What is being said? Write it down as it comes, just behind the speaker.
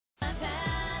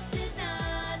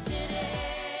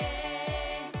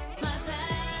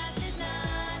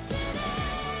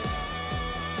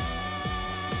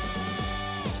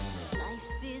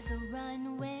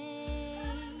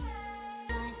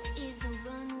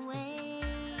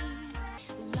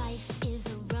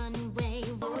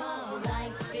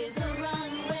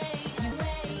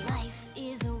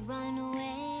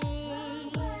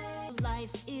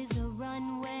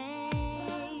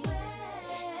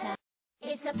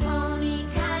a pony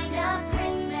kind of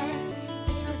Christmas.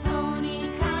 It's a pony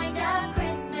kind of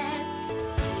Christmas.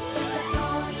 It's a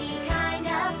pony kind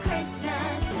of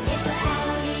Christmas. It's a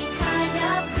pony kind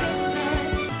of Christmas.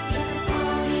 It's a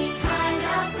pony kind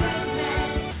of Christmas.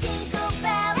 Jingle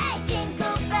bell, hey,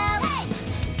 jingle bell, hey,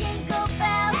 jingle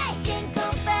bell, hey,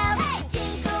 jingle bell, hey,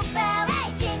 jingle bell, hey,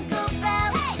 jingle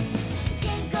bell, hey,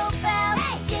 jingle bell,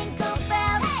 hey, jingle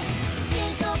bell, hey,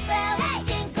 jingle bell, hey,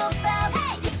 jingle bell,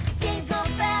 hey, jingle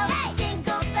bell, hey,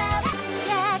 jingle bell.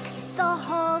 Deck the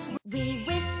halls. We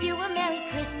wish you a Merry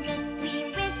Christmas.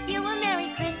 We wish you a Merry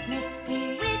Christmas.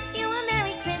 We wish you a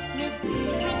Merry Christmas. We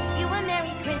wish you a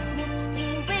Merry Christmas. We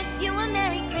wish you a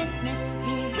Merry Christmas.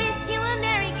 We wish you a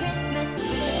Merry Christmas.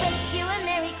 We wish you a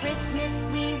Merry Christmas.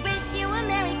 We wish you a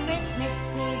Merry Christmas.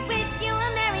 We wish you a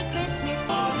Merry Christmas.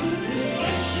 We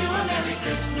wish you a Merry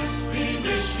Christmas. We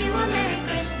wish you a Merry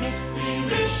Christmas. We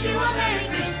wish you a Merry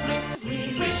Christmas. We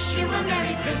wish you a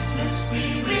Merry Christmas. We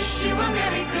wish you a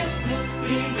Merry Christmas.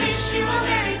 We wish you a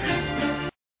Merry Christmas.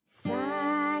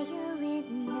 Silent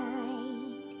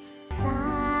night,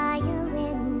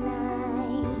 silent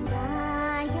night,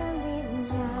 silent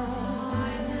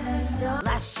night.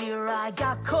 Last year I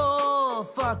got coal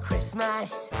for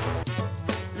Christmas.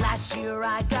 Last year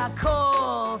I got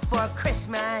coal for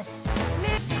Christmas.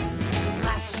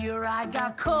 Last year I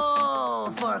got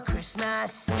coal for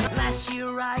Christmas. Last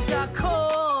year I got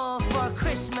coal for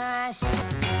Christmas.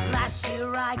 Last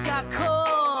year I got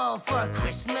coal for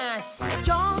Christmas.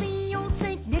 Jolly old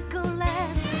Saint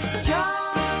Nicholas.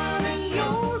 Jolly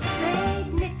old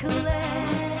Saint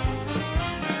Nicholas.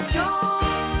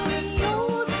 Jolly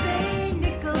old Saint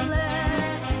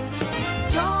Nicholas.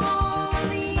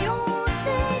 Jolly old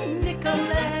Saint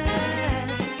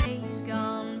Nicholas. Days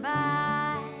gone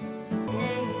by,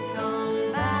 days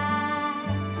gone by,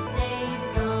 days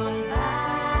gone by,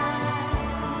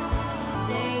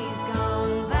 days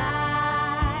gone by,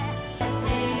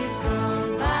 days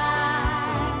gone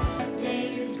by,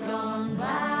 days gone by.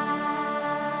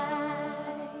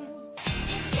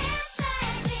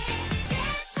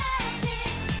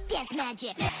 Dance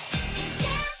magic, dance magic,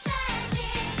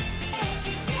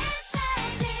 dance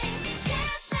magic,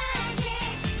 dance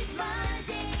magic. It's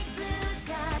Monday blue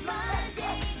sky,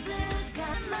 Monday blue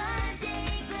sky, Monday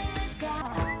blue sky.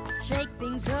 Shake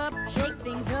things up, shake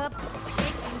things up,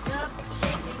 shake things up,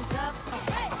 shake things up,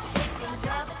 hey, shake things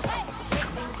up, hey,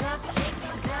 shake things up, shake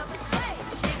things up, hey,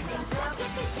 shake things up.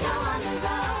 Get the show on the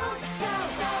road, go,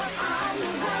 go on the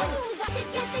road. Got to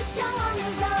get the show on the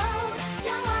road,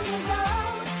 show on the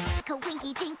road.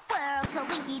 Ka-winky dink whirl,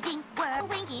 ka-winky dink whirl,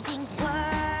 winky dink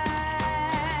whirl.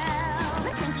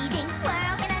 Winky dink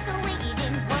whirl, and a ka-winky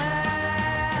dink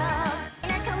whirl.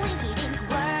 And a ka-winky dink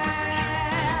whirl.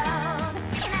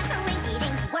 And a ka-winky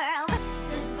dink whirl.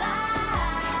 Good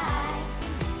vibes,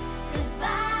 good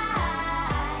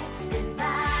vibes, good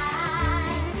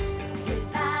vibes, good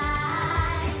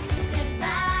vibes, good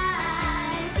vibes,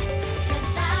 good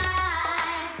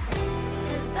vibes,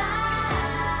 good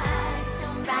vibes. So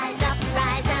rise up,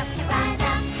 rise up, to rise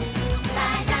up,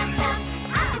 rise up, up,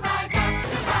 rise up,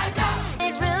 to rise up.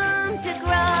 There's room to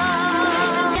grow.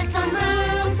 There's some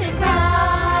room to grow.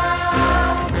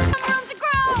 Room to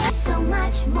grow. There's so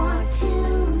much more to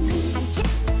me.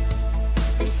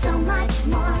 There's so much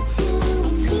more to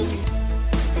me.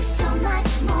 There's so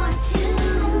much more to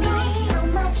me. So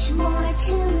much more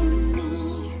to me.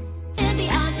 And the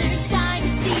other side,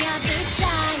 it's the other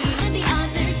side. And the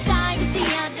other side, it's the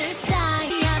other side.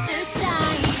 The other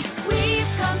side.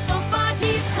 We've come so far,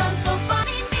 we've come so far.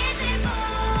 Invisible,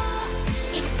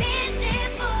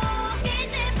 invisible,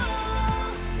 visible,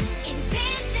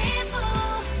 invisible.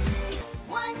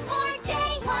 One more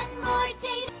day, one more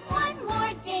day, one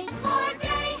more day, more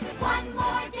day, one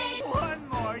more day, One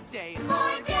more day.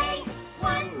 more day,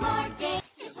 one more day,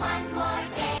 just one more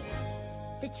day.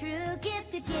 The true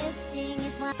gift of gifting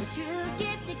is what the true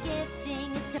gift of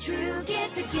gifting is. The true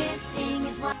gift of gifting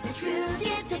is what the true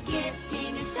gift of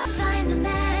gifting is. Let's find the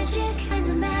magic, find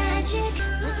the magic.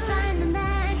 Let's find the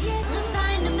magic, let's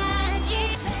find the magic.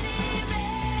 Let it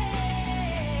rain,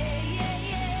 yeah,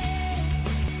 yeah.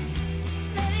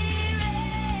 Let it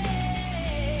rain,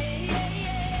 yeah,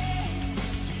 yeah.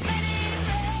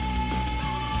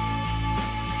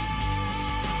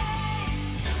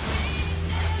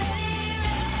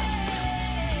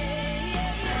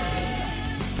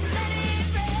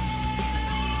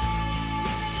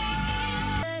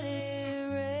 Let it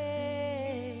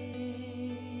rain.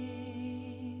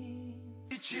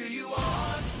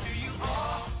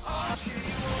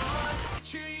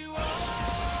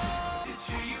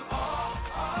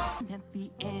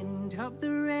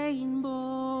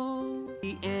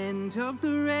 end of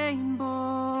the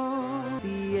rainbow.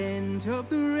 The end of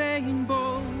the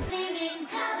rainbow.